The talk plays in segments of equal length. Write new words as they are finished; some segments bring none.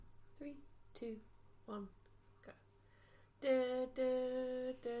2, 1, go. Du,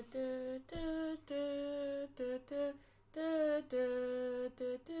 du, du, du, du, du, du, du, du,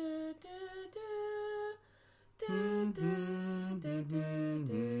 du, du,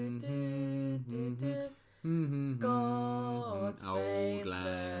 du, du. God save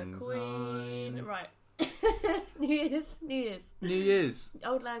the Queen. Right. New Year's.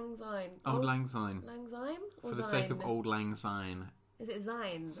 Old Lang Syne. Old Lang Syne. Lang Syne? For the sake of Old Lang Syne. Is it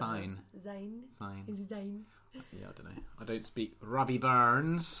Zine? Syne. Zine? Syne. Is it Zine? Yeah, I don't know. I don't speak Robbie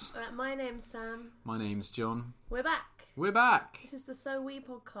Burns. My name's Sam. My name's John. We're back. We're back. This is the So We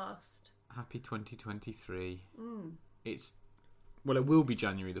podcast. Happy 2023. Well, it will be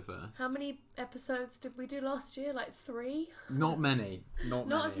January the 1st. How many episodes did we do last year? Like 3? Not many.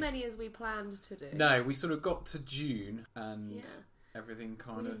 Not as many as we planned to do. No, we sort of got to June and everything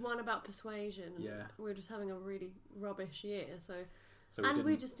kind we of... did one about persuasion. Yeah. We were just having a really rubbish year, so we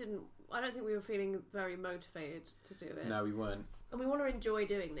we just didn't... I don't think we were feeling very motivated to do it. No, we weren't. And we want to enjoy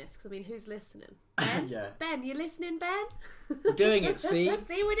doing this, because, I mean, who's listening? Ben? Yeah. Ben, you listening, Ben? We're doing it, see?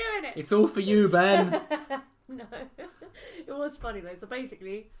 See, we're doing it! It's all for you, Ben! No. It was funny, though. So,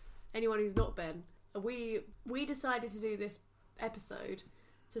 basically, anyone who's not Ben, we decided to do this episode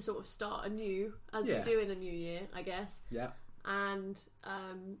to sort of start anew, as you do in a new year, I guess. Yeah. And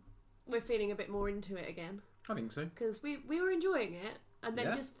we're feeling a bit more into it again. I think so. Because we were enjoying it. And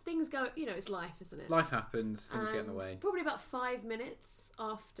then just things go, it's life, isn't it? Life happens, things get in the way. Probably about 5 minutes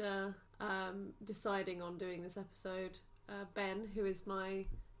after deciding on doing this episode, Ben, who is my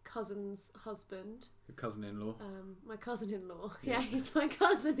cousin's husband. Your cousin-in-law. My cousin-in-law. Yeah, he's my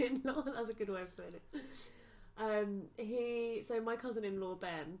cousin-in-law. That's a good way of putting it. So my cousin-in-law,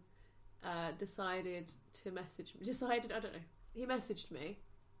 Ben, decided to message me. I don't know. He messaged me,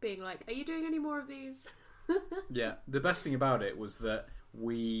 being like, are you doing any more of these? Yeah, the best thing about it was that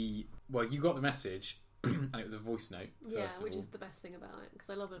you got the message and it was a voice note first which is the best thing about it, because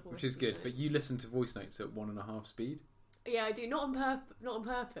I love a voice which is good note. But you listen to voice notes at 1.5 speed. Yeah, I do, not on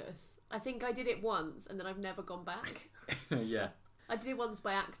purpose. I think I did it once and then I've never gone back. Yeah, I did it once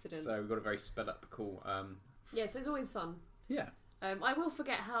by accident, so we got a very sped up call. Yeah, so it's always fun. Yeah. I will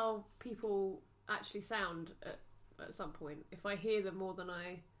forget how people actually sound at some point if I hear them more than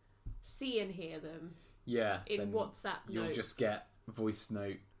I see and hear them. Yeah, in WhatsApp you'll notes. just get voice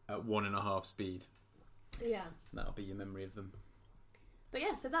note at 1.5 speed. Yeah, that'll be your memory of them. But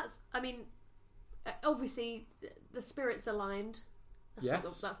yeah, so that's, I mean, obviously the spirits aligned.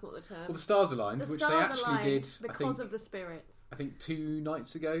 That's not the term. Well, the stars aligned, which they actually did because of the spirits. I think 2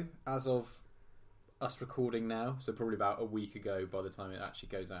 nights ago, as of us recording now, so probably about a week ago by the time it actually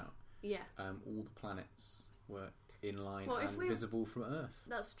goes out. Yeah. All the planets were in line and visible from Earth.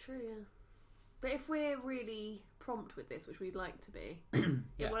 That's true, yeah. But if we're really prompt with this, which we'd like to be,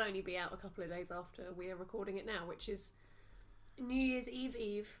 it will only be out a couple of days after we are recording it now, which is New Year's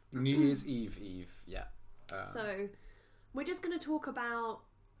Eve. New Year's Eve, yeah. So we're just going to talk about...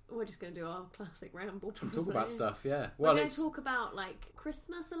 We're just going to do our classic ramble. We'll talk about stuff, yeah. We're going to talk about like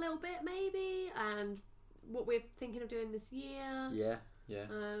Christmas a little bit, maybe, and what we're thinking of doing this year. Yeah.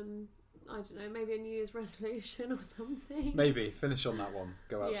 I don't know, maybe a New Year's resolution or something. Maybe. Finish on that one.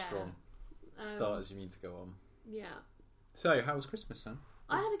 Go out strong. Start as you mean to go on. Yeah. So, how was Christmas, Sam?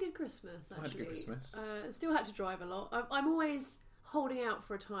 I had a good Christmas, actually. I had a good Christmas. Still had to drive a lot. I'm always holding out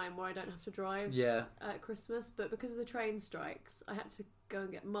for a time where I don't have to drive at Christmas, but because of the train strikes, I had to go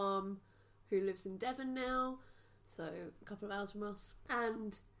and get Mum, who lives in Devon now, so a couple of hours from us,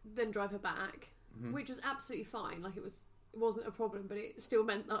 and then drive her back, which was absolutely fine. Like, it wasn't a problem, but it still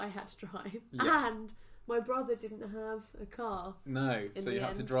meant that I had to drive. Yeah. And my brother didn't have a car. No, so you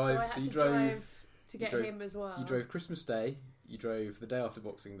had to drive. So you drove to get him as well. You drove Christmas Day. You drove the day after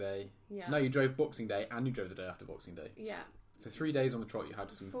Boxing Day. Yeah. No, you drove Boxing Day and you drove the day after Boxing Day. Yeah. So 3 days on the trot. You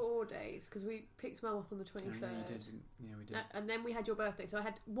had some 4 days because we picked Mum up on the 23rd. Yeah, we did. And then we had your birthday, so I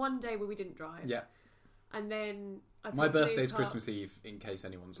had one day where we didn't drive. Yeah. And then my birthday's Christmas Eve, in case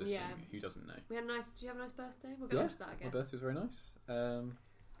anyone's listening who doesn't know. We had did you have a nice birthday? We'll get on to that, I guess. My birthday was very nice.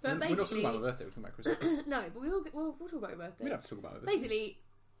 But we're not talking about my birthday, we're talking about Christmas. No, but we'll talk about your birthday. We don't have to talk about it. Basically,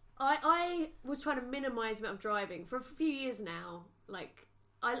 I was trying to minimise the amount of driving for a few years now. Like,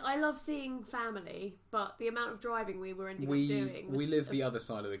 I love seeing family, but the amount of driving we were ending up doing was... We live the other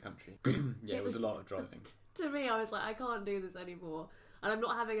side of the country. Yeah, it was a lot of driving. To me, I was like, I can't do this anymore. And I'm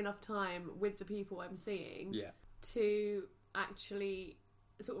not having enough time with the people I'm seeing to actually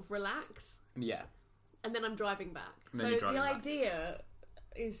sort of relax. Yeah. And then I'm driving back. So the idea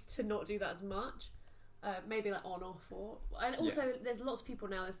is to not do that as much. Maybe like on off or... And also there's lots of people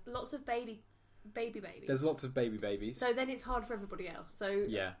now. There's lots of baby babies. There's lots of babies. So then it's hard for everybody else. So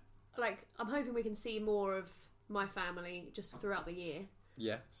like, I'm hoping we can see more of my family just throughout the year.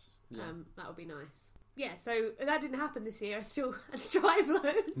 Yes. Yeah. That would be nice. Yeah, so that didn't happen this year. I still had to drive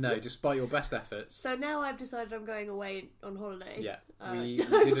loads. No, despite your best efforts. So now I've decided I'm going away on holiday. Yeah. We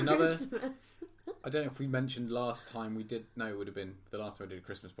did another... Christmas. I don't know if we mentioned last time we did... No, it would have been the last time we did a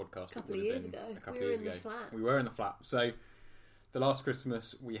Christmas podcast. A couple of years ago. We were in the flat. We were in the flat. So the last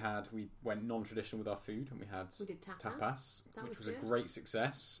Christmas we went non-traditional with our food, and we did tapas, which was a great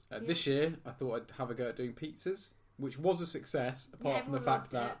success. This year I thought I'd have a go at doing pizzas, which was a success, apart from the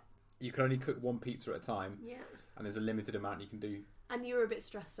fact that you can only cook one pizza at a time. Yeah. And there's a limited amount you can do. And you were a bit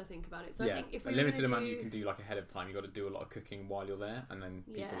stressed, I think, about it. So I think if a limited amount you can do like ahead of time. You've got to do a lot of cooking while you're there, and then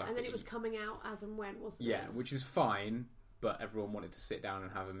people have and then to it was coming out as and when, wasn't it? Yeah, which is fine, but everyone wanted to sit down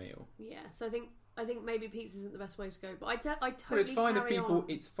and have a meal. Yeah, so I think maybe pizza isn't the best way to go, but I totally but it's fine if people.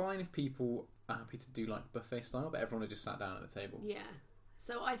 It's fine if people are happy to do like buffet style, but everyone had just sat down at the table. Yeah.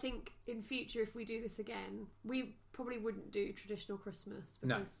 So I think in future, if we do this again, we probably wouldn't do traditional Christmas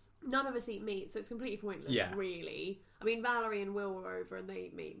because none of us eat meat, so it's completely pointless, really. I mean, Valerie and Will were over and they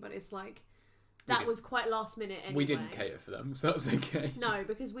eat meat, but it's like, that was quite last minute anyway. We didn't cater for them, so that's okay. No,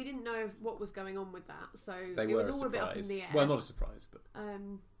 because we didn't know what was going on with that, so it was all a bit up in the air. Well, not a surprise, but...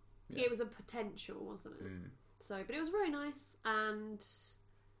 It was a potential, wasn't it? Mm. So, but it was very nice, and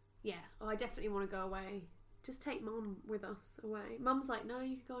I definitely want to go away. Just take Mum with us away. Mum's like, no,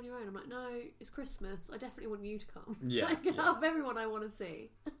 you can go on your own. I'm like, no, it's Christmas. I definitely want you to come. Yeah. Out of everyone I want to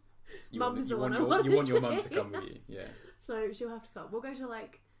see. Mum's the one I want to see. You want your mum to come with you, yeah. So she'll have to come. We'll go to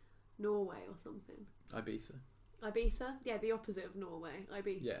like Norway or something. Ibiza? Yeah, the opposite of Norway.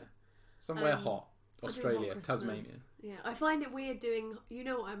 Ibiza. Yeah. Somewhere hot. Australia, Tasmania. Yeah, I find it weird doing... You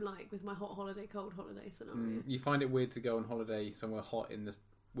know what I'm like with my hot holiday, cold holiday scenario. You find it weird to go on holiday somewhere hot in the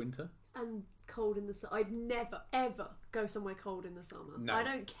winter? And cold in the summer. I'd never, ever go somewhere cold in the summer. No. I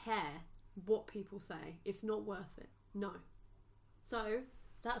don't care what people say. It's not worth it. No. So,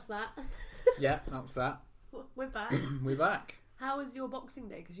 that's that. Yeah, that's that. We're back. We're back. How was your Boxing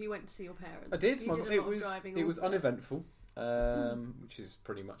Day? Because you went to see your parents. I did. It was uneventful. Which is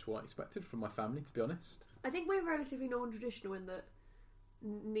pretty much what I expected from my family, to be honest. I think we're relatively non-traditional in that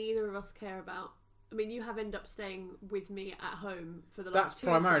neither of us care about... I mean, you have ended up staying with me at home for the last two Christmases. That's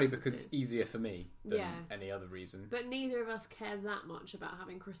primarily because it's easier for me than any other reason. But neither of us care that much about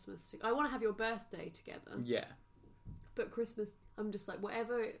having Christmas. I want to have your birthday together. Yeah. But Christmas, I'm just like,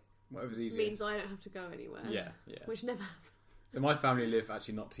 whatever's easiest. Means I don't have to go anywhere. Yeah. Which never happens. So my family live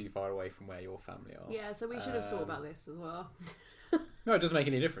actually not too far away from where your family are. Yeah, so we should have thought about this as well. No, it doesn't make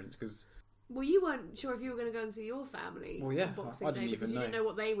any difference because... Well, you weren't sure if you were going to go and see your family on Boxing Day because you didn't know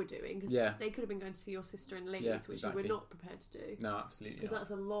what they were doing. Because they could have been going to see your sister in Leeds, which you were not prepared to do. No, absolutely because that's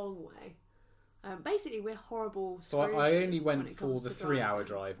a long way. Basically, we're horrible. So I only went for the 3-hour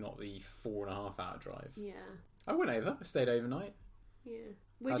drive, not the 4.5-hour drive. Yeah. I went over. I stayed overnight. Yeah.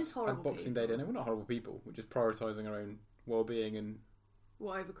 We're just horrible people. Boxing Day dinner. We're not horrible people. We're just prioritising our own well-being and...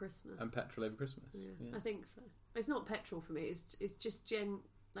 What, over Christmas? And petrol over Christmas. Yeah. I think so. It's not petrol for me. It's just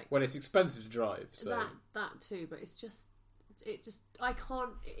well, it's expensive to drive. So that too, but it's just I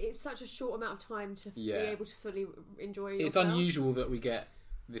can't. It's such a short amount of time to be able to fully enjoy yourself. It's unusual that we get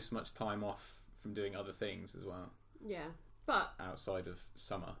this much time off from doing other things as well. Yeah, but outside of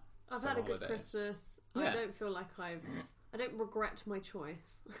summer, I've had a good Christmas. Yeah. I don't feel like I don't regret my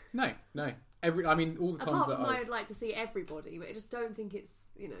choice. No. I mean, all the times I'd like to see everybody, but I just don't think it's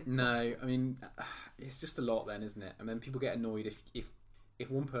No, I mean, it's just a lot then, isn't it? And then people get annoyed if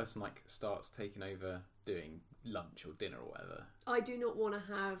one person starts taking over doing lunch or dinner or whatever. I do not want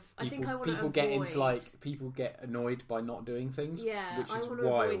to have. I think I want to avoid. People get annoyed by not doing things. Yeah, which is I want to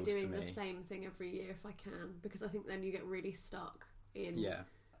avoid doing the same thing every year if I can, because I think then you get really stuck in. Yeah.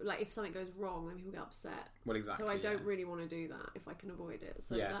 Like if something goes wrong, then people get upset. Well, exactly. So I don't really want to do that if I can avoid it.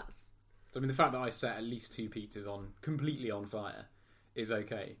 So that's. So I mean, the fact that I set at least 2 pizzas completely on fire is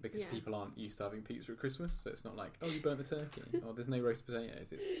okay because people aren't used to having pizza at Christmas, so it's not like, oh, you burnt the turkey, or there's no roast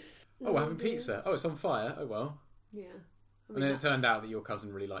potatoes. It's we're having pizza. Oh, it's on fire. Oh well. Yeah. And then it turned out that your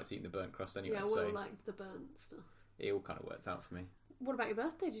cousin really liked eating the burnt crust anyway. Yeah, Will liked the burnt stuff. It all kind of worked out for me. What about your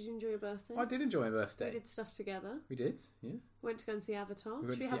birthday? Did you enjoy your birthday? I did enjoy my birthday. We did stuff together. We did, yeah. Went to go and see Avatar. We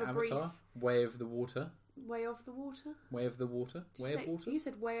went to see Avatar. Way of the Water. Way of the Water? Way of the Water. Way of Water? You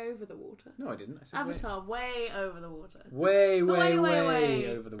said way over the water. No, I didn't. I said Avatar, way over the water. Way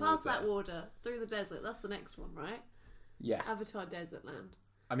over the water. Past that water, through the desert. That's the next one, right? Yeah. Avatar Desert Land.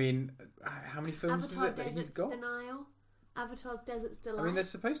 I mean, how many films is it that he's got? Avatar Desert's Denial. Avatar's Desert's Delight. I mean, there's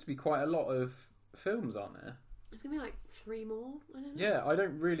supposed to be quite a lot of films, aren't there? There's going to be like 3 more. I don't know. Yeah, I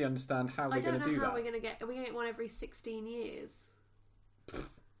don't really understand how we're going to do that. Are we going to get one every 16 years?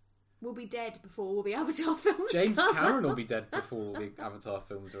 will be dead before all the Avatar films James come Cameron will be dead before all the Avatar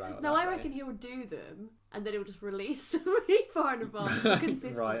films are out. No, I reckon he'll do them and then he'll just release them really far in advance for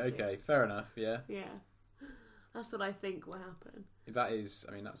consistency. Right, okay, fair enough, yeah. Yeah. That's what I think will happen. That is,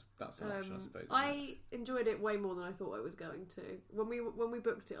 I mean, that's an option, I suppose. I enjoyed it way more than I thought I was going to. When we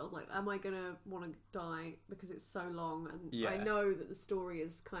booked it, I was like, am I going to want to die because it's so long? And I know that the story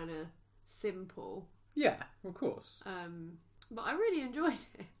is kind of simple. Yeah, of course. But I really enjoyed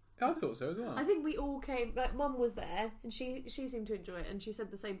it. I thought so as well. I think we all came, like, Mum was there and she seemed to enjoy it, and she said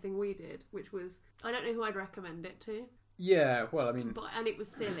the same thing we did, which was, I don't know who I'd recommend it to. Yeah, well, I mean... And it was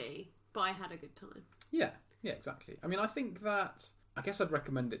silly, but I had a good time. Yeah, exactly. I mean, I think that, I guess I'd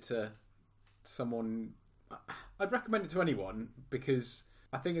recommend it to someone, I'd recommend it to anyone, because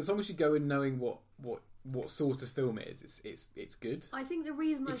I think as long as you go in knowing what sort of film it is, it's good. I think the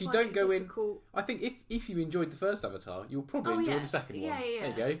reason if you don't go difficult... in, I think if you enjoyed the first Avatar, you'll probably enjoy the second one. Yeah. There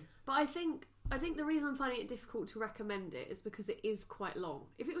you go. But I think the reason I'm finding it difficult to recommend it is because it is quite long.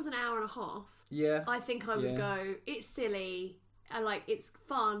 If it was an hour and a half, I think I would go, it's silly, it's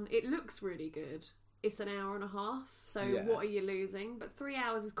fun, it looks really good. It's an hour and a half, so what are you losing? But 3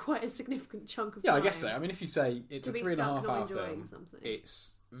 hours is quite a significant chunk of time. Yeah, I guess so. I mean, if you say it's a 3.5 hour film,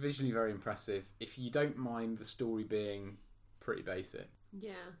 it's visually very impressive. If you don't mind the story being pretty basic,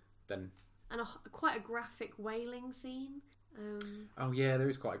 then... And quite a graphic whaling scene. There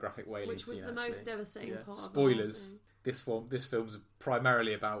is quite a graphic whaling scene, which was the most devastating part. Spoilers. This film's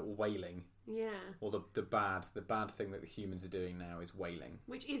primarily about whaling. Yeah. Or the bad thing that the humans are doing now is whaling.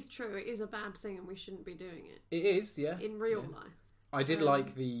 Which is true. It is a bad thing, and we shouldn't be doing it. It is, yeah. In real life. I did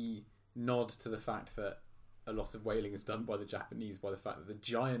like the nod to the fact that a lot of whaling is done by the Japanese, by the fact that the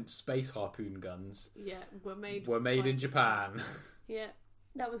giant space harpoon guns were made in Japan. Yeah,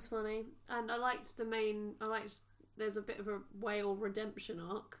 that was funny. And I liked there's a bit of a whale redemption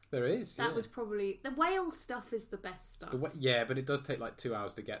arc. There is. That was probably... The whale stuff is the best stuff. But it does take like 2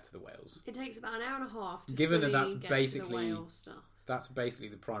 hours to get to the whales. It takes about an hour and a half to Given fully that's get basically to the whale stuff. That's basically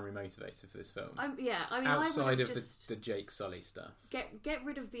the primary motivator for this film. Outside of the Jake Sully stuff. Get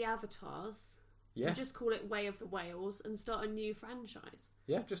rid of the avatars. Yeah. And just call it Way of the Whales and start a new franchise.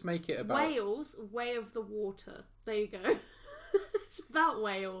 Yeah, just make it about... Whales, Way of the Water. There you go. It's about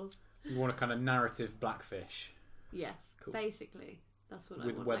whales. You want a kind of narrative Blackfish. Yes, cool. Basically. That's what I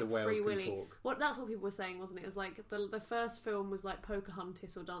want. Where the whales can talk. That's what people were saying, wasn't it? It was like the first film was like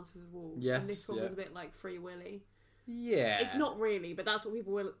Pocahontas or Dances with Wolves. Yes, and this one was a bit like Free Willy. Yeah. It's not really, but that's what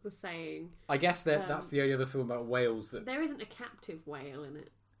people were saying. I guess that's the only other film about whales that... There isn't a captive whale in it,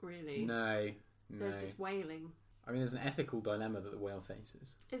 really. No. There's just whaling. I mean, there's an ethical dilemma that the whale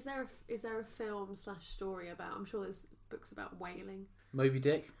faces. Is there a film / story about... I'm sure there's books about whaling. Moby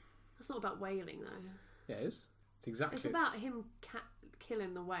Dick? That's not about whaling, though. Yeah, it is. It's about him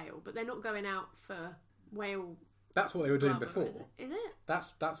killing the whale, but they're not going out for whale... That's what they were doing before. Is it?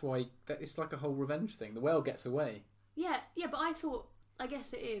 That's why... It's like a whole revenge thing. The whale gets away. Yeah, but I thought... I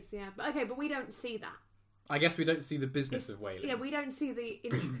guess it is, yeah. But we don't see that. I guess we don't see the business of whaling. Yeah, we don't see the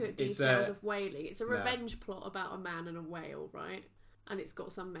intricate details of whaling. It's a revenge plot about a man and a whale, right? And it's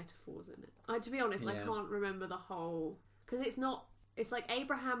got some metaphors in it. To be honest, I can't remember the whole... Because it's not... It's like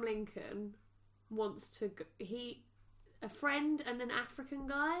Abraham Lincoln wants to... A friend and an African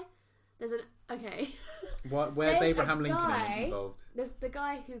guy... There's an... Okay. Where's Abraham Lincoln involved? There's the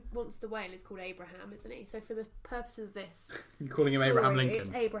guy who wants the whale is called Abraham, isn't he? So for the purpose of this... You're calling him Abraham Lincoln?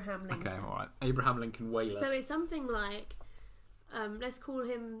 It's Abraham Lincoln. Okay, alright. Abraham Lincoln whaler. So it's something like... let's call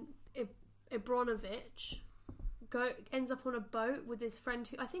him Ibronovich. Ends up on a boat with his friend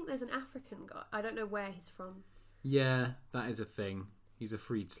who... I think there's an African guy. I don't know where he's from. Yeah, that is a thing. He's a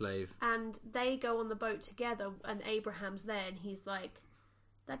freed slave. And they go on the boat together and Abraham's there and he's like...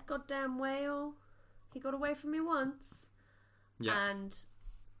 That goddamn whale, he got away from me once. Yeah. And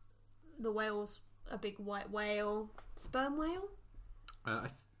the whale's a big white whale. Sperm whale? I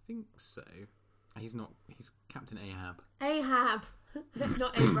think so. He's not. He's Captain Ahab. Ahab.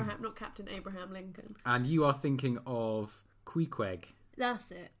 Not Abraham, not Captain Abraham Lincoln. And you are thinking of Queequeg.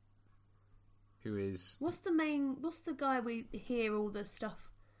 That's it. Who is... What's the guy we hear all the stuff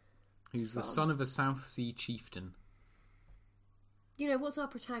Who's from? The son of a South Sea chieftain. You know, what's our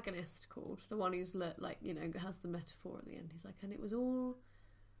protagonist called? The one who's has the metaphor at the end. He's like, and it was all...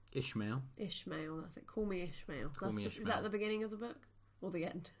 Ishmael. Ishmael, that's it. Call me Ishmael. Ishmael. Is that the beginning of the book? Or the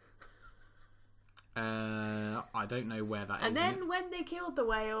end? I don't know where that is. And then when they killed the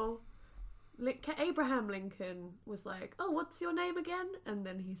whale, Abraham Lincoln was like, oh, what's your name again? And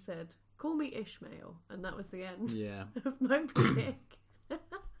then he said, call me Ishmael. And that was the end of Moby Dick.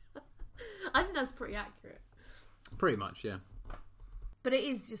 I think that's pretty accurate. Pretty much, yeah. But it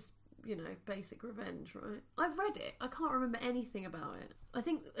is just basic revenge, right? I've read it. I can't remember anything about it. I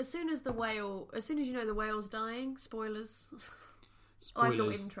think as soon as the whale's dying, spoilers. I'm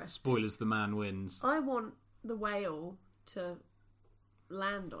not interested. Spoilers, the man wins. I want the whale to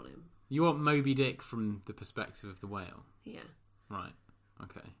land on him. You want Moby Dick from the perspective of the whale? Yeah. Right.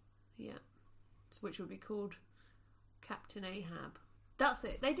 Okay. Yeah. Which would be called Captain Ahab. That's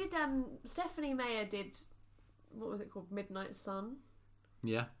it. They did, Stephanie Meyer did, what was it called? Midnight Sun?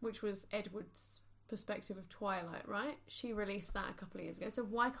 Yeah. Which was Edward's perspective of Twilight, right? She released that a couple of years ago. So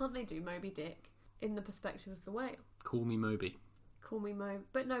why can't they do Moby Dick in the perspective of the whale? Call me Moby. Call me Moby.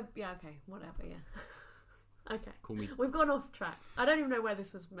 But no, yeah, okay, whatever, yeah. Okay. Call me. We've gone off track. I don't even know where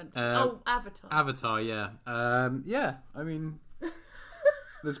this was meant to be. Avatar. Avatar, yeah. Yeah, I mean,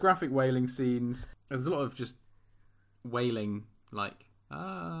 there's graphic whaling scenes. There's a lot of just wailing, like,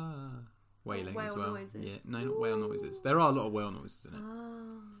 wailing whale as well. Noises. Yeah, no, not whale noises. There are a lot of whale noises in it.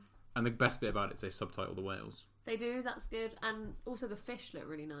 And the best bit about it is they subtitle the whales. They do, that's good. And also the fish look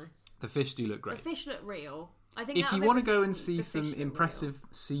really nice. The fish do look great. The fish look real. I think if you want to go and see some impressive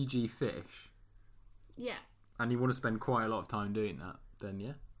CG fish, yeah, and you want to spend quite a lot of time doing that, then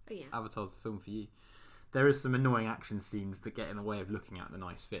yeah, yeah, Avatar's the film for you. There is some annoying action scenes that get in the way of looking at the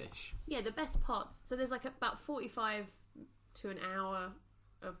nice fish. Yeah, the best parts. So there's like about 45 to an hour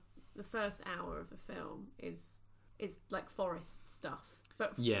of the first hour of the film is like forest stuff.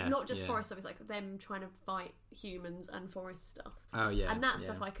 But not just forest stuff, it's like them trying to fight humans and forest stuff. Oh, yeah. And that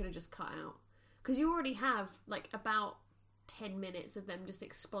stuff I could have just cut out. Because you already have, like, about 10 minutes of them just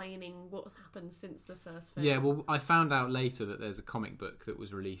explaining what's happened since the first film. Yeah, well, I found out later that there's a comic book that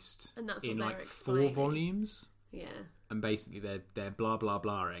was released and that's in, like, 4 volumes. Yeah. And basically they're blah, blah,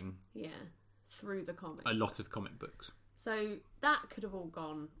 blahing. Yeah, through the comic. A lot of comic books. So that could have all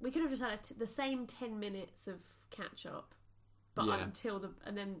gone. We could have just had the same 10 minutes of catch-up. But until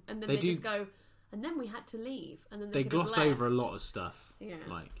and then they just go, and then we had to leave, and then they gloss over a lot of stuff. Yeah,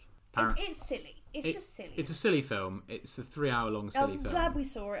 like it's silly. It's just silly. It's a silly film. It's a 3-hour-long silly film. I'm glad we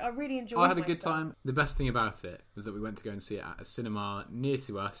saw it. I really enjoyed it. I had a good time. The best thing about it was that we went to go and see it at a cinema near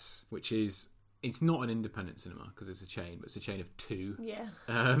to us, which is it's not an independent cinema because it's a chain, but it's a chain of 2.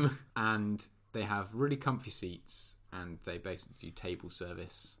 Yeah. And they have really comfy seats, and they basically do table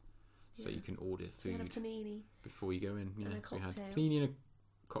service. So you can order food before you go in. Yeah, so we had panini and a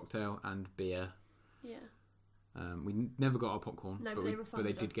cocktail and beer. Yeah. We never got our popcorn, but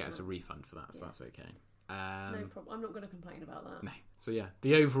they did get us a refund for that, so that's okay. No problem. I'm not going to complain about that. No. So yeah,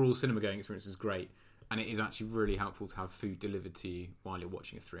 the overall cinema going experience is great, and it is actually really helpful to have food delivered to you while you're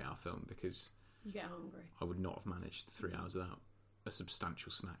watching a 3-hour film because you get hungry. I would not have managed 3 hours without a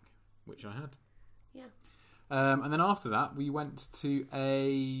substantial snack, which I had. Yeah. And then after that, we went to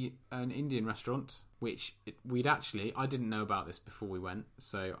an Indian restaurant, which I didn't know about this before we went,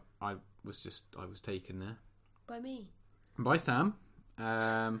 so I was taken there. By me. By Sam.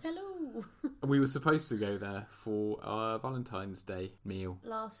 Hello. We were supposed to go there for our Valentine's Day meal.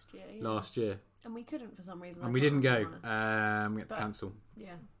 Last year. Yeah. Last year. And we couldn't for some reason. And we didn't go. We had to cancel.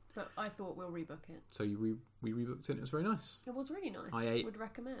 Yeah. But I thought we'll rebook it. So we rebooked it and it was very nice. It was really nice. I ate would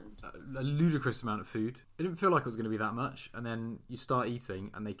recommend. A ludicrous amount of food. It didn't feel like it was going to be that much. And then you start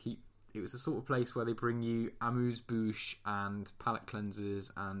eating and it was the sort of place where they bring you amuse-bouche and palate cleansers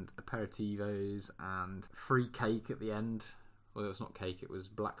and aperitivos and free cake at the end. Well, it was not cake, it was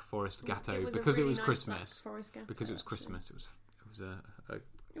Black Forest Gâteau because it was Christmas. Because it was Christmas.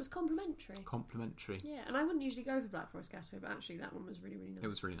 It was complimentary. Complimentary. Yeah, and I wouldn't usually go for Black Forest Gâteau, but actually that one was really, really nice. It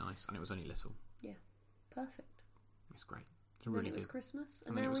was really nice, and it was only little. Yeah, perfect. It was great. It was really good. It was Christmas,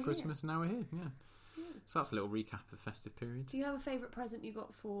 and then it was Christmas, and now we're here. Yeah. So that's a little recap of the festive period. Do you have a favourite present you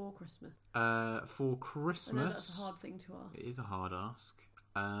got for Christmas? For Christmas, I know that's a hard thing to ask. It is a hard ask.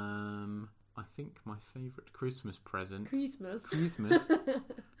 I think my favourite Christmas present. Christmas.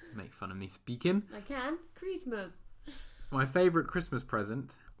 Make fun of me speaking. I can. Christmas. My favourite Christmas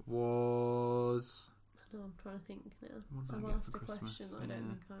present was... I know, I'm trying to think now. I've asked a Christmas? Question I don't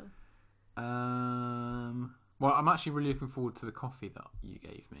think I... Well, I'm actually really looking forward to the coffee that you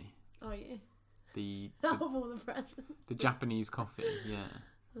gave me. Oh, yeah. Out of all the presents. The Japanese coffee, yeah.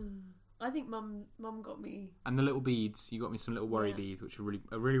 I think Mum got me... And the little beads. You got me some little worry beads, which are really,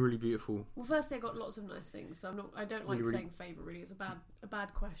 really beautiful. Well, firstly, I got lots of nice things, so I don't like saying favourite, really. It's a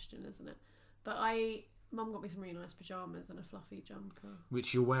bad question, isn't it? But Mum got me some really nice pyjamas and a fluffy jumper.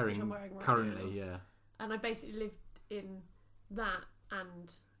 Which you're wearing, right currently, now. Yeah. And I basically lived in that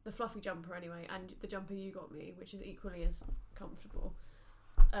and the fluffy jumper anyway, and the jumper you got me, which is equally as comfortable,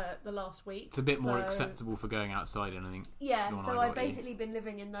 the last week. It's a bit more acceptable for going outside, and I think. Yeah, so I've basically been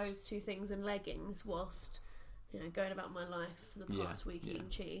living in those 2 things and leggings whilst, going about my life for the past week eating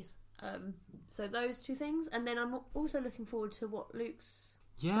cheese. So those two things, and then I'm also looking forward to what Luke's.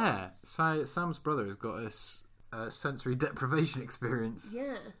 Yeah, so Sam's brother has got a sensory deprivation experience.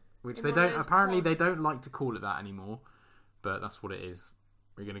 Yeah, which they don't apparently pods. They don't like to call it that anymore, but that's what it is.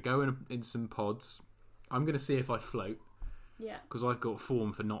 We're going to go in some pods. I'm going to see if I float. Yeah, because I've got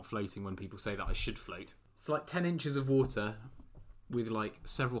form for not floating when people say that I should float. It's like 10 inches of water with like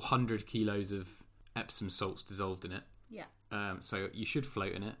several 100 kilos of Epsom salts dissolved in it. Yeah. So you should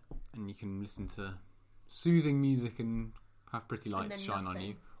float in it, and you can listen to soothing music and have pretty lights shine on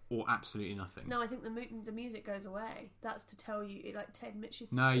you, or absolutely nothing. No, I think the music goes away. That's to tell you, like 10 minutes.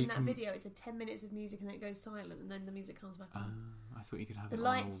 Video, it said 10 minutes of music, and then it goes silent, and then the music comes back on. I thought you could have it on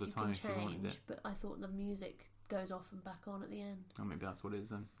all the time if you wanted it. But I thought the music goes off and back on at the end. Oh, maybe that's what it is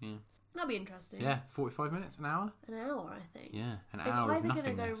then. Yeah, that'll be interesting. Yeah, 45 minutes, an hour. An hour, I think. Yeah, an hour of nothingness. It's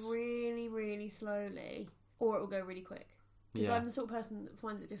either going to go really, really slowly, or it will go really quick. Because I'm the sort of person that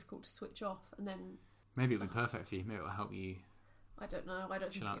finds it difficult to switch off, and then maybe it'll be perfect for you. Maybe it'll help you. I don't know. I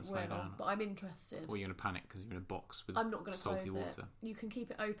don't think it will, but I'm interested. Or you're going to panic because you're in a box with salty water. You can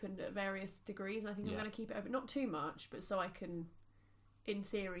keep it open at various degrees, and I think I'm going to keep it open, not too much, but so I can, in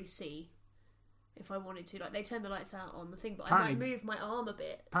theory, see if I wanted to. Like, they turn the lights out on the thing, but I might move my arm a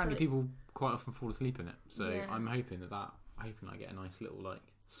bit. Apparently, people quite often fall asleep in it, so I'm hoping I get a nice little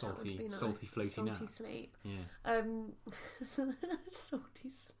salty floaty nap. Salty sleep. Yeah. Salty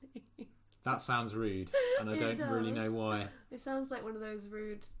sleep. That sounds rude, and I don't really know why. It sounds like one of those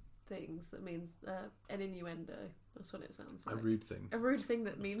rude things that means an innuendo. That's what it sounds like. A rude thing. A rude thing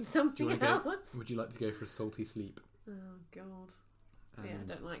that means something else. Would you like to go for a salty sleep? Oh, God. And yeah,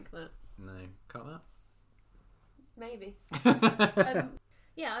 I don't like that. No. Cut that? Maybe.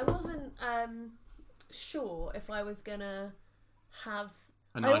 Yeah, I wasn't sure if I was going to have...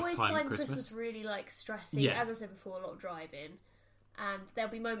 a nice I always time find Christmas really stressing. Yeah. As I said before, a lot of driving. And there'll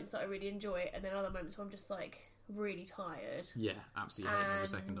be moments that I really enjoy it, and then other moments where I'm just really tired. Yeah, absolutely. I hate every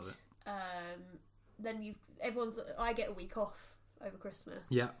second of it. Then I get a week off over Christmas.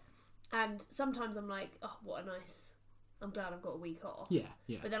 Yeah. And sometimes I'm like, oh, I'm glad I've got a week off. Yeah,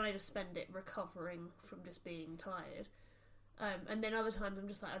 yeah. But then I just spend it recovering from just being tired. And then other times I'm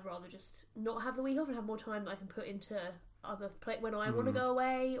just like, I'd rather just not have the week off and have more time that I can put into other when I want to go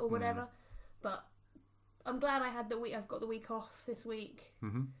away or whatever. But I'm glad I've got the week off this week.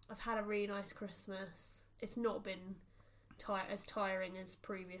 Mm-hmm. I've had a really nice Christmas. It's not been as tiring as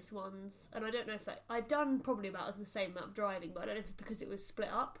previous ones, and I don't know if I've done probably about the same amount of driving, but I don't know if it's because it was split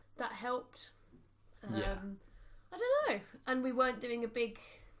up that helped. I don't know. And we weren't doing a big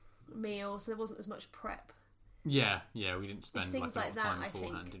meal, so there wasn't as much prep. Yeah, we didn't spend things a lot of that, time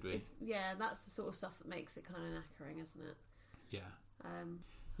beforehand, did we? That's the sort of stuff that makes it kind of knackering, isn't it? Yeah.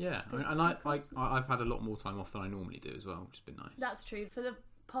 Yeah, and I've had a lot more time off than I normally do as well, which has been nice. That's true. For the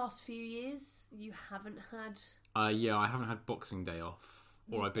past few years, you haven't had. I haven't had Boxing Day off,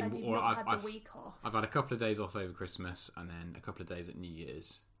 I've had the week off. I've had a couple of days off over Christmas, and then a couple of days at New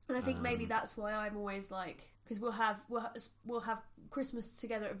Year's. And I think maybe that's why I'm always because we'll have Christmas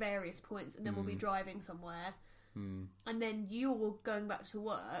together at various points, and then we'll be driving somewhere. And then you're going back to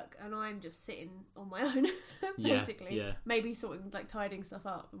work, and I'm just sitting on my own, basically. Yeah. Maybe sorting, tidying stuff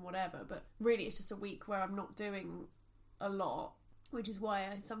up and whatever. But really, it's just a week where I'm not doing a lot, which is why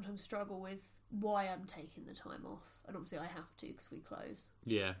I sometimes struggle with why I'm taking the time off. And obviously, I have to because we close.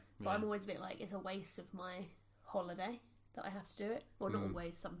 Yeah. But I'm always a bit it's a waste of my holiday that I have to do it. Well, not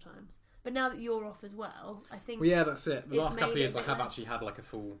always, sometimes. But now that you're off as well, I think... Well, yeah, that's it. The last couple of years I have actually had a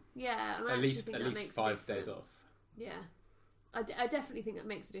full... Yeah, and at least 5 days off. Yeah. I definitely think that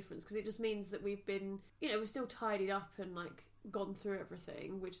makes a difference, because it just means that we've been... we're still tidied up and, gone through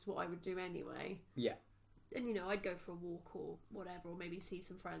everything, which is what I would do anyway. Yeah. And, I'd go for a walk or whatever, or maybe see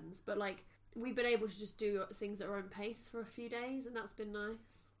some friends. But, we've been able to just do things at our own pace for a few days, and that's been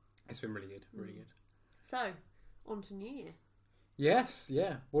nice. It's been really good, really good. So, on to New Year. Yes,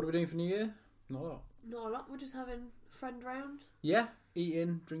 yeah. What are we doing for New Year? Not a lot. Not a lot. We're just having a friend round. Yeah,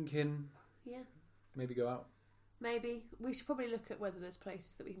 eating, drinking. Yeah. Maybe go out. Maybe. We should probably look at whether there's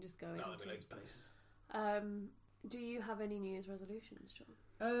places that we can just go into. Oh, there's loads of places. Do you have any New Year's resolutions,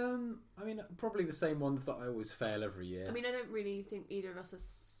 John? Probably the same ones that I always fail every year. I don't really think either of us are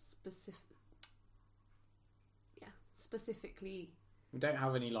specifically... We don't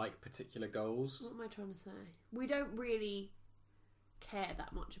have any, particular goals. What am I trying to say? We don't really care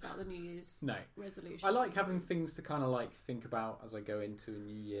that much about the New Year's resolution. I like having things to kind of, think about as I go into a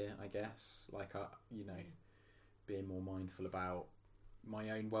new year, I guess. Being more mindful about my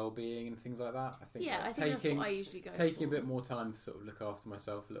own well-being and things like that. I think that's what I usually go taking a bit more time to sort of look after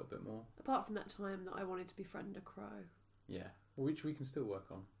myself a little bit more. Apart from that time that I wanted to befriend a crow. Yeah, which we can still work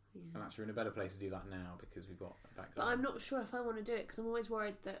on. Yeah. And actually, we're in a better place to do that now because we've got a back. But I'm not sure if I want to do it because I'm always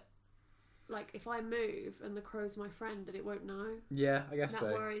worried that, like, if I move and the crow's my friend, that it won't know. Yeah, I guess so.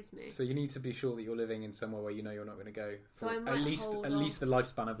 That worries me. So you need to be sure that you're living in somewhere where you know you're not going to go for at least the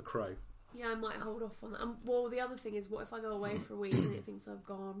lifespan of a crow. Yeah, I might hold off on that. Well, the other thing is, what if I go away for a week and it thinks I've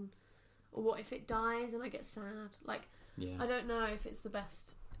gone? Or what if it dies and I get sad? Like, I don't know if it's the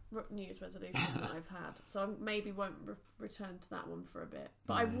best New Year's resolution that I've had. So I maybe won't return to that one for a bit.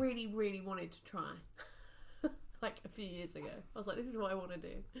 But I really, really wanted to try. Like, a few years ago. I was like, this is what I want to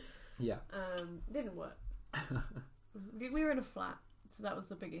do. Yeah. Didn't work. We were in a flat. So that was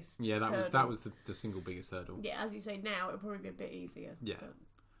the biggest hurdle. that was the single biggest hurdle. Yeah, as you say, now it'll probably be a bit easier. Yeah. But...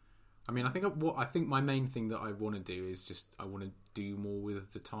 I mean, I think my main thing that I want to do is just I want to do more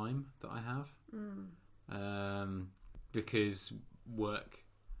with the time that I have, because work.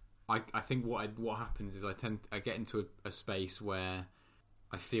 I think what happens is I get into a space where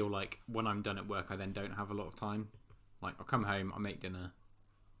I feel like when I'm done at work, I then don't have a lot of time. Like, I'll come home, I make dinner,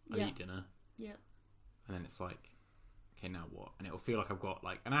 I eat dinner, and then it's like, okay, now what? And it'll feel like I've got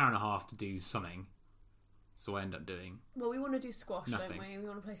like an hour and a half to do something. So I end up doing... Well, we want to do squash, nothing. Don't we? We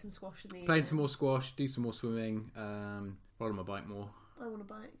want to play some squash in the evening. Playing some more squash, do some more swimming, ride on my bike more. I want a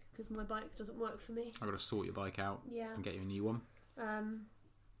bike, because my bike doesn't work for me. I've got to sort your bike out and get you a new one.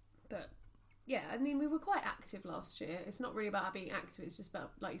 But, yeah, I mean, we were quite active last year. It's not really about being active, it's just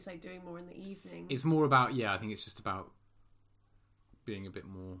about, like you say, doing more in the evenings. It's more about, I think it's just about being a bit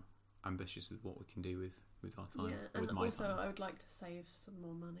more ambitious with what we can do with our time. Yeah, and also I would like to save some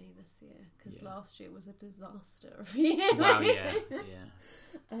more money this year because last year was a disaster of a year. Wow,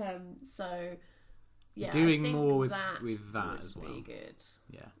 so doing I think more with that as well. Be good.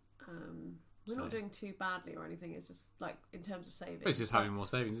 Yeah. We're not doing too badly or anything. It's just like in terms of savings. It's just having more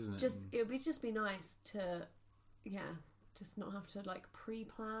savings, isn't it? It would just be nice to, just not have to like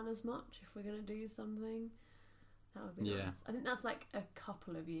pre-plan as much if we're going to do something. That would be nice. I think that's like a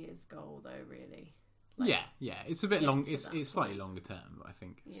couple of years goal though, really. Like, it's a bit long. It's slightly longer term, but I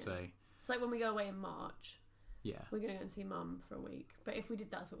think so. It's like when we go away in March. Yeah, we're going to go and see Mum for a week. But if we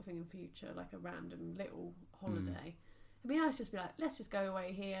did that sort of thing in future, like a random little holiday, it'd be nice just to be like, let's just go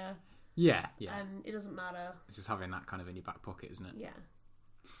away here. Yeah. And it doesn't matter. It's just having that kind of in your back pocket, isn't it? Yeah.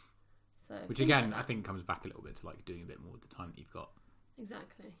 So, which again, I think comes back a little bit to like doing a bit more with the time that you've got.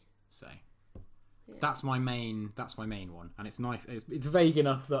 Exactly. So that's my main one, and it's nice. It's vague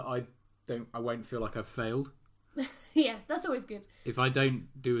enough that I won't feel like I've failed. Yeah, that's always good. If I don't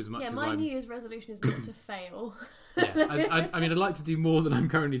do as much as my New Year's resolution is not to fail. I mean, I'd like to do more than I'm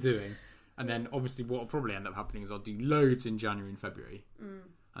currently doing. And then, obviously, what will probably end up happening is I'll do loads in January and February. And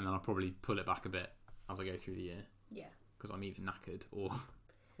then I'll probably pull it back a bit as I go through the year. Yeah. Because I'm either knackered or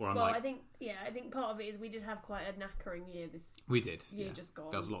I'm I think part of it is we did have quite a knackering year this year just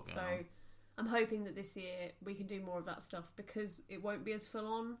gone. There was a lot going on. I'm hoping that this year we can do more of that stuff because it won't be as full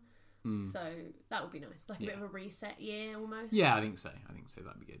on. So that would be nice, like a bit of a reset year almost. Yeah, I think so.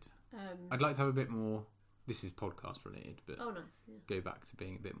 That'd be good. I'd like to have a bit more. This is podcast related, but nice. Go back to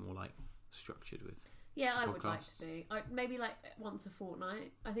being a bit more like structured with. Yeah, I would like to be. Maybe like once a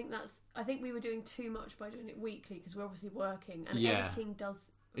fortnight. I think we were doing too much by doing it weekly because we're obviously working and editing does.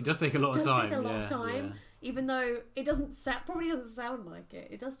 It does take a lot of time. Take a lot of time, even though it probably doesn't sound like it.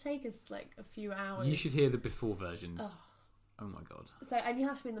 It does take us like a few hours. You should hear the before versions. Oh my god! So, and you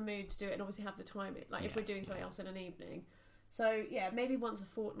have to be in the mood to do it, and obviously have the time. If we're doing something else in an evening, so maybe once a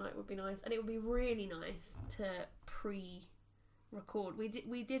fortnight would be nice, and it would be really nice to pre-record.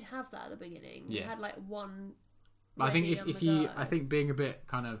 We did have that at the beginning. We had like one. I think I think being a bit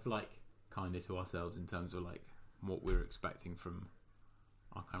kind of like kinder to ourselves in terms of like what we're expecting from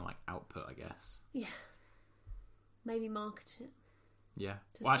our kind of like output, I guess. Yeah. Maybe market it. Yeah.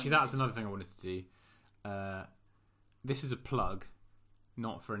 Well, actually, that's another thing I wanted to do. This is a plug,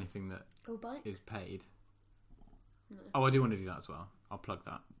 not for anything that is paid. No. Oh, I do want to do that as well. I'll plug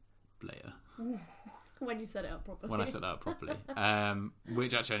that later. When you set it up properly. When I set that up properly.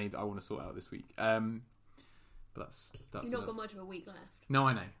 Which actually I want to sort out this week. But that's You've not got much of a week left. No,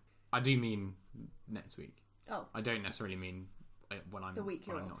 I know. I do mean next week. Oh. I don't necessarily mean when I'm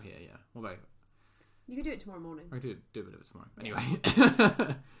not here, yeah. Although you could do it tomorrow morning. I could do a bit of it tomorrow.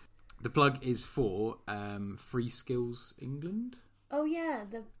 Anyway. The plug is for Free Skills England. Oh yeah,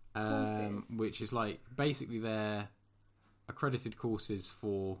 the courses. Which is like basically their accredited courses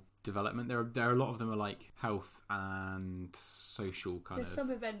for development. There are a lot of them are like health and social kind of. There's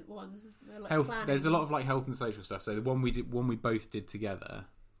some event ones. Like health. Planning. There's a lot of like health and social stuff. So the one we both did together.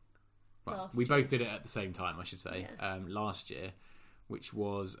 Well, we both did it at the same time, I should say. Yeah. Last year, which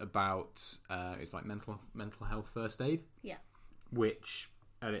was about it's like mental health first aid. Yeah. Which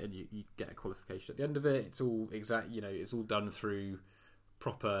and you get a qualification at the end of it. It's all it's all done through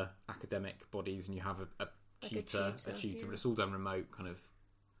proper academic bodies, and you have a tutor, but it's all done remote, kind of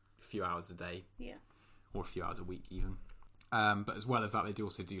a few hours a day, or a few hours a week even. But as well as that, they do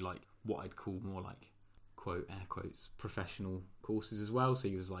also do like what I'd call more like quote air quotes professional courses as well. So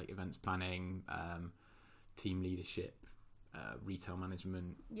there's like events planning, team leadership, retail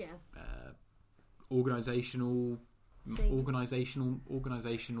management, organizational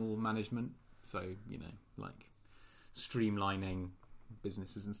management. So like streamlining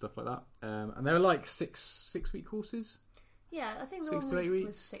businesses and stuff like that. And they were like 6-week courses. Yeah, I think the 6 to 8 weeks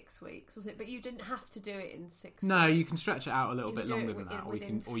was 6 weeks, was it? But you didn't have to do it in 6 weeks. No, you can stretch it out a little bit longer than that, or you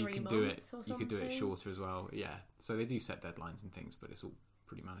can do it. You could do it shorter as well. Yeah, so they do set deadlines and things, but it's all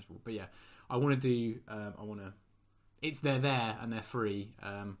pretty manageable. But yeah, I want to do. They're there and they're free.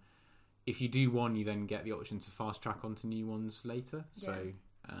 If you do one, you then get the option to fast track onto new ones later. So,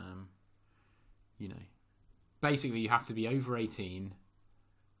 basically, you have to be over 18,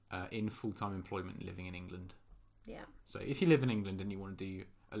 in full-time employment, living in England. Yeah. So if you live in England and you want to do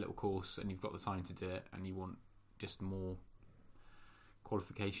a little course and you've got the time to do it and you want just more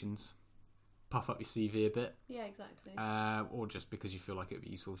qualifications, puff up your CV a bit. Yeah, exactly. Or just because you feel like it would be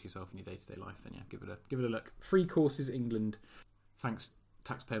useful to yourself in your day-to-day life, then give it a look. Free courses England. Thanks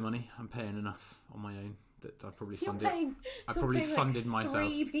taxpayer money. I'm paying enough on my own that I've probably funded. I probably funded myself.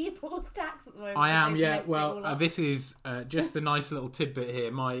 3 people's tax at the moment. I am, yeah. Well, this is just a nice little tidbit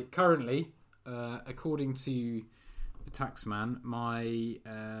here. Currently, according to the tax man,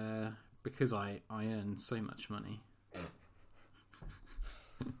 because I earn so much money,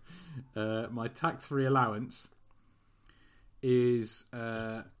 my tax-free allowance is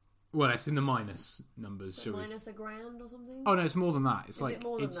it's in the minus numbers. So minus £1,000 or something? Oh no, it's more than that.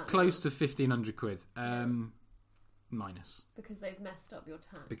 It's close to 1,500 quid. Minus. Because they've messed up your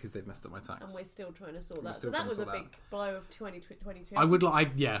tax. Because they've messed up my tax. And we're still trying to sort that. So that was a big blow of 2022. I'd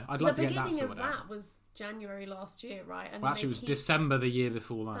like to get that sorted out. The beginning of that was January last year, right? And actually, it was December the year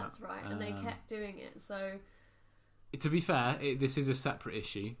before that. That's right, and they kept doing it. So, to be fair, this is a separate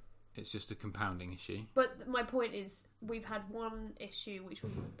issue. It's just a compounding issue. But my point is, we've had one issue which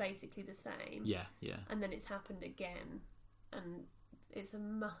was basically the same. Yeah. And then it's happened again, and it's a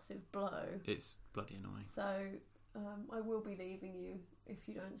massive blow. It's bloody annoying. So, I will be leaving you if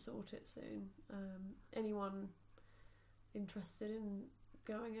you don't sort it soon. Anyone interested in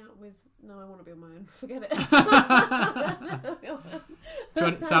going out with... No, I want to be on my own. Forget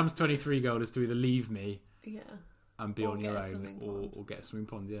it. Sam's 23 goal is to either leave me and be on your own or get a swimming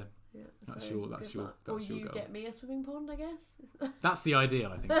pond, yeah. That's your or you goal. Get me a swimming pond, I guess. That's the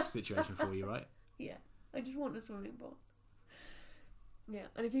ideal, I think, situation for you, right? Yeah, I just want a swimming pond. Yeah,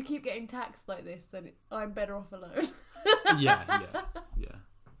 and if you keep getting taxed like this, then I'm better off alone. Yeah.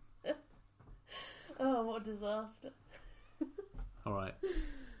 Oh, what a disaster. All right.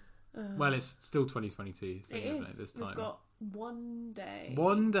 Well, it's still 2022. So it is. This time. We've got one day.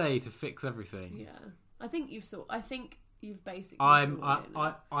 One day to fix everything. Yeah. I think you've basically sorted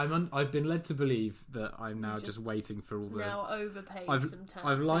it. I've been led to believe that I'm now just waiting for all the... Now overpaid some tax.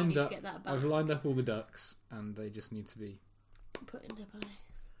 I've lined up all the ducks, and they just need to be... put into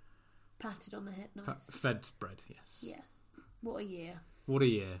place. Patted on the head, nice. Fed bread, yes. Yeah. What a year.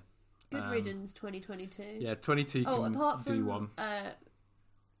 Good riddance, 2022. Yeah, 22 can apart from, do one.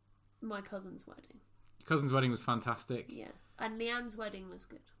 My cousin's wedding. Your cousin's wedding was fantastic. Yeah. And Leanne's wedding was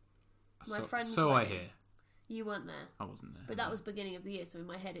good. My friend's wedding. I hear. You weren't there. I wasn't there. But that was beginning of the year, so in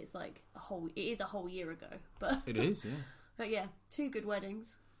my head it's like it is a whole year ago. But it is, yeah. But yeah, 2 good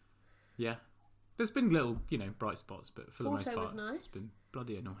weddings. Yeah. There's been little, bright spots, but for the most part, was nice. It's been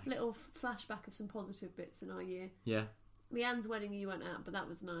bloody annoying. Little flashback of some positive bits in our year. Yeah. Leanne's wedding you went at, but that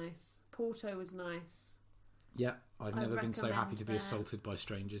was nice. Porto was nice. Yeah, I've never been so happy to be assaulted by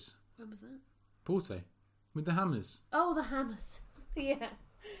strangers. When was that? Porto. With the hammers. Oh, the hammers.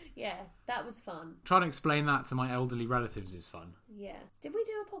 Yeah, that was fun. Trying to explain that to my elderly relatives is fun. Yeah. Did we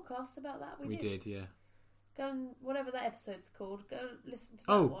do a podcast about that? We did, yeah. Go and, whatever that episode's called, go listen to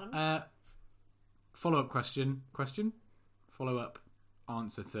that one. Follow-up question. Follow-up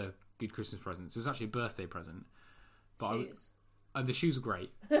answer to good Christmas presents. It was actually a birthday present. But shoes. The shoes were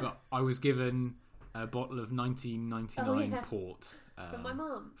great. But I was given a bottle of 1999 port. From my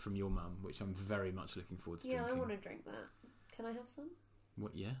mum. From your mum, which I'm very much looking forward to drinking. Yeah, I want to drink that. Can I have some?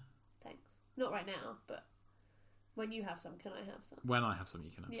 What, yeah? Thanks. Not right now, but when you have some, can I have some? When I have some,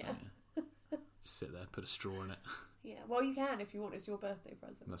 you can have some, yeah. Just sit there, put a straw in it. Yeah, well, you can if you want. It's your birthday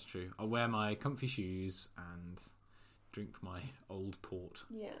present. That's true. I'll wear my comfy shoes and drink my old port.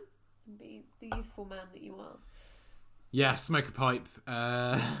 Yeah, and be the youthful man that you are. Yeah, smoke a pipe.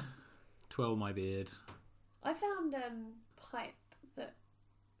 Twirl my beard. I found pipe that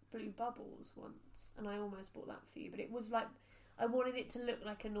blew bubbles once, and I almost bought that for you, but it was like I wanted it to look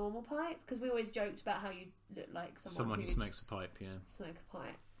like a normal pipe because we always joked about how you look like someone who smokes a pipe. Yeah, smoke a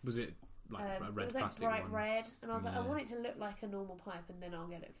pipe. Was it like a red it was plastic like bright one? red, and I was like, I want it to look like a normal pipe, and then I'll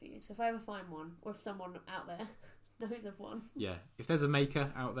get it for you. So if I ever find one, or if someone out there knows of one, yeah, if there's a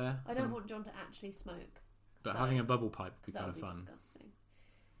maker out there, I don't want John to actually smoke, but having a bubble pipe would be kind of fun. Disgusting.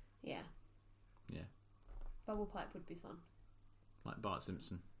 Yeah. Yeah. Bubble pipe would be fun. Like Bart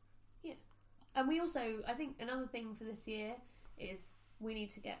Simpson. Yeah. And we also, I think another thing for this year is we need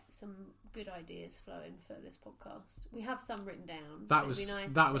to get some good ideas flowing for this podcast. We have some written down. That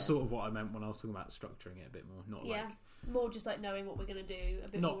was sort of what I meant when I was talking about structuring it a bit more. Not like more just like knowing what we're going to do a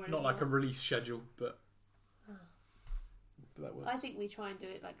bit more. Not like a release schedule, but that works. I think we try and do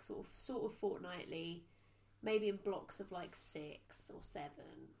it like sort of fortnightly, maybe in blocks of like 6 or 7.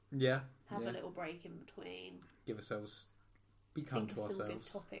 Yeah. Have a little break in between. Give ourselves, be kind to ourselves. Some good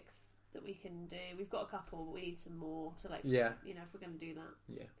topics that we can do. We've got a couple, but we need some more to like. Yeah. You know, if we're going to do that.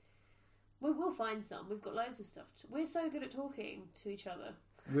 Yeah. We'll find some. We've got loads of stuff. We're so good at talking to each other.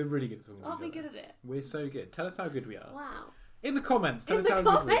 We're really good at talking to each other. Aren't we good at it? We're so good. Tell us how good we are. Wow. In the comments, tell us how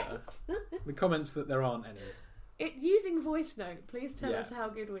good we are. The comments that there aren't any. Using voice note, please tell us how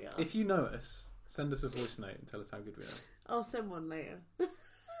good we are. If you know us, send us a voice note and tell us how good we are. I'll send one later.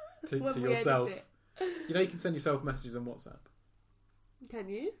 to yourself. You know you can send yourself messages on WhatsApp. Can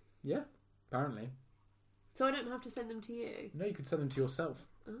you? Yeah, apparently. So I don't have to send them to you? No, you can send them to yourself.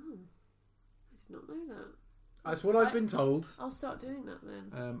 Oh, I did not know that. That's what I've been told. I'll start doing that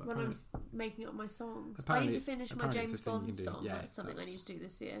then. When I'm making up my songs. I need to finish my James Bond song. Yeah, that's something I need to do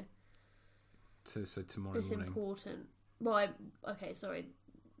this year. So tomorrow morning. It's important. Well,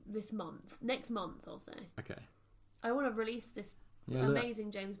 this month. Next month, I'll say. Okay. I want to release this amazing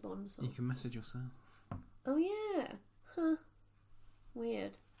James Bond song. You can message yourself. Oh, yeah. Huh.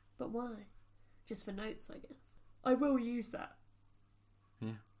 Weird. But why? Just for notes, I guess. I will use that.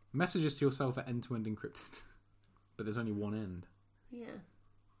 Yeah. Messages to yourself are end-to-end encrypted. But there's only one end. Yeah.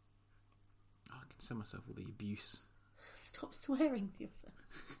 Oh, I can send myself all the abuse. Stop swearing to yourself.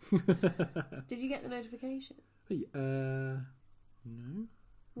 Did you get the notification? No.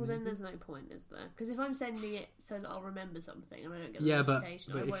 Well, then there's no point, is there? Because if I'm sending it so that I'll remember something and I don't get the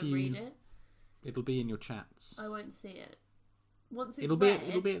notification, but I won't read it. It'll be in your chats. I won't see it. Once it's it'll read...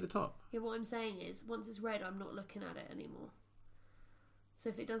 It'll be at the top. Yeah, what I'm saying is, once it's read, I'm not looking at it anymore. So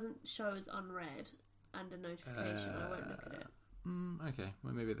if it doesn't show as unread and a notification, I won't look at it. Okay,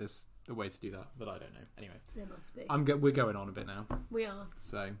 well maybe there's a way to do that, but I don't know. Anyway, there must be. We're going on a bit now. We are.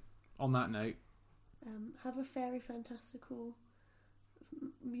 So, on that note, have a fairy fantastical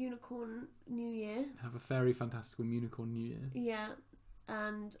unicorn New Year. Have a fairy fantastical unicorn New Year. Yeah,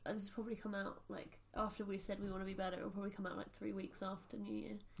 and this will probably come out like after we said we want to be better. It'll probably come out like 3 weeks after New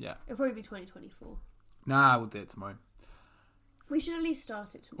Year. Yeah, it'll probably be 2024. Nah, we'll do it tomorrow. We should at least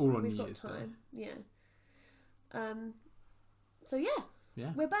start it tomorrow. Or on We've New got Year's time. Day. Yeah. So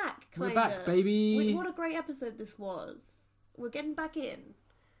yeah, we're back. We're back, baby. What a great episode this was. We're getting back in.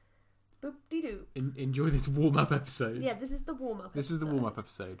 Boop-de-doo. Enjoy this warm-up episode. Yeah, this is the warm-up. This is the warm-up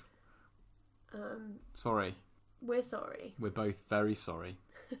episode. Sorry. We're sorry. We're both very sorry.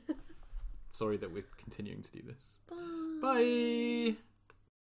 Sorry that we're continuing to do this. Bye. Bye.